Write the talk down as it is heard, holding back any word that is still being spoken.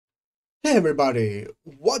Hey everybody,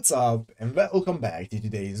 what's up and welcome back to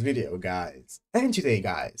today's video guys. And today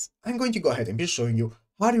guys, I'm going to go ahead and be showing you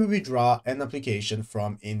how to withdraw an application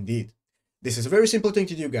from Indeed. This is a very simple thing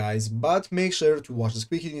to do guys, but make sure to watch this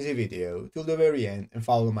quick and easy video till the very end and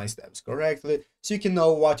follow my steps correctly so you can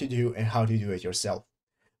know what to do and how to do it yourself.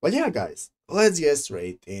 But yeah guys, let's get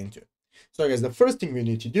straight into it. So guys, the first thing we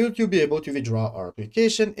need to do to be able to withdraw our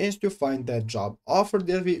application is to find that job offer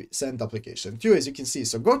that we sent application to, as you can see.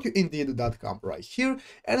 So go to indeed.com right here,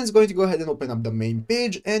 and it's going to go ahead and open up the main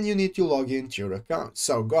page, and you need to log into your account.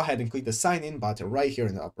 So go ahead and click the sign in button right here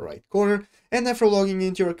in the upper right corner, and after logging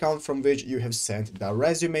into your account from which you have sent the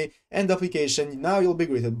resume and the application, now you'll be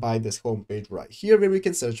greeted by this home page right here where we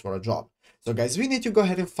can search for a job. So guys, we need to go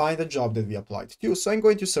ahead and find a job that we applied to. So I'm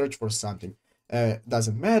going to search for something.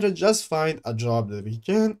 Doesn't matter, just find a job that we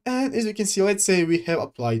can, and as you can see, let's say we have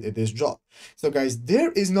applied at this job. So guys,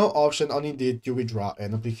 there is no option on Indeed to withdraw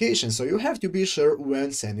an application, so you have to be sure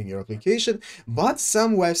when sending your application, but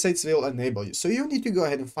some websites will enable you. So you need to go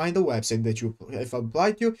ahead and find the website that you have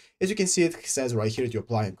applied to. As you can see, it says right here to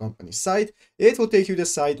apply on company site. It will take you to the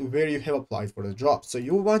site where you have applied for the job. So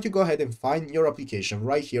you want to go ahead and find your application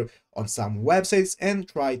right here on some websites and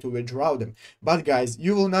try to withdraw them. But guys,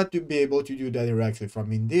 you will not be able to do that directly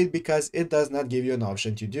from Indeed because it does not give you an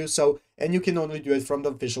option to do so, and you can only do it from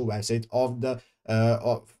the official website of the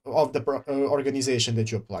organization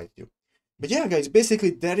that you applied to. But yeah, guys,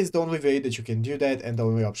 basically that is the only way that you can do that and the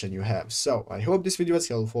only option you have. So I hope this video was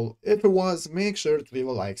helpful. If it was, make sure to leave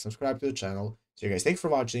a like, subscribe to the channel. So you guys, thanks for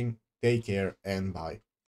watching, take care, and bye.